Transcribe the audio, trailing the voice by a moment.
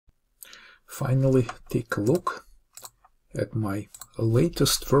finally take a look at my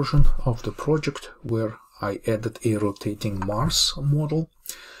latest version of the project where I added a rotating Mars model.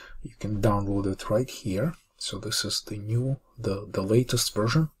 You can download it right here. So this is the latest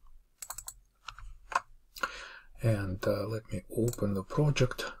version. And let me open the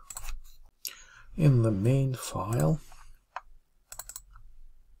project. In the main file,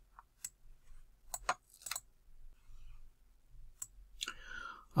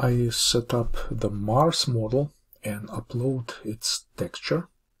 I set up the Mars model and upload its texture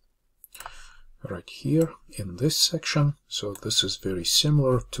right here in this section. So this is very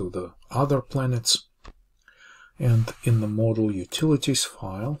similar to the other planets. And in the model utilities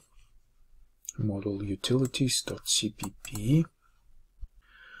file, model utilities.cpp,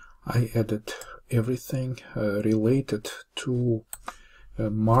 I added everything related to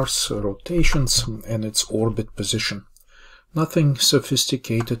Mars rotations and its orbit position. Nothing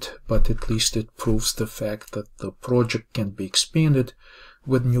sophisticated, but at least it proves the fact that the project can be expanded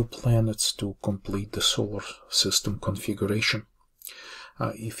with new planets to complete the solar system configuration.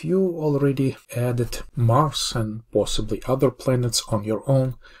 If you already added Mars and possibly other planets on your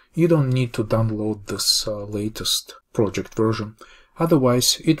own, you don't need to download this latest project version.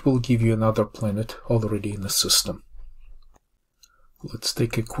 Otherwise, it will give you another planet already in the system. Let's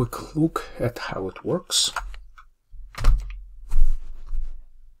take a quick look at how it works.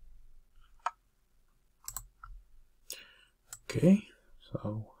 Okay,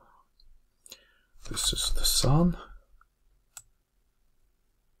 so this is the Sun.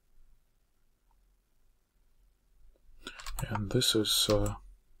 And this is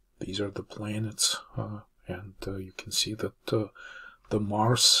these are the planets, and you can see that the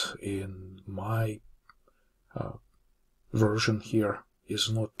Mars in my version here is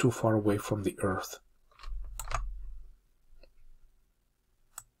not too far away from the Earth.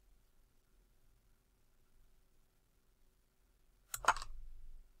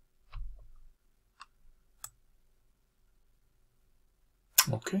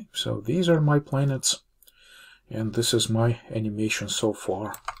 Okay, so these are my planets, and this is my animation so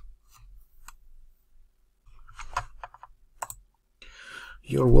far.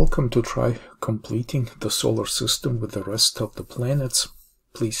 You're welcome to try completing the solar system with the rest of the planets.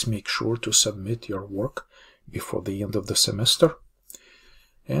 Please make sure to submit your work before the end of the semester.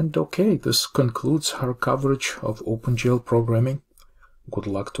 And okay, this concludes our coverage of OpenGL programming. Good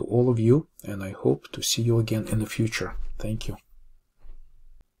luck to all of you, and I hope to see you again in the future. Thank you.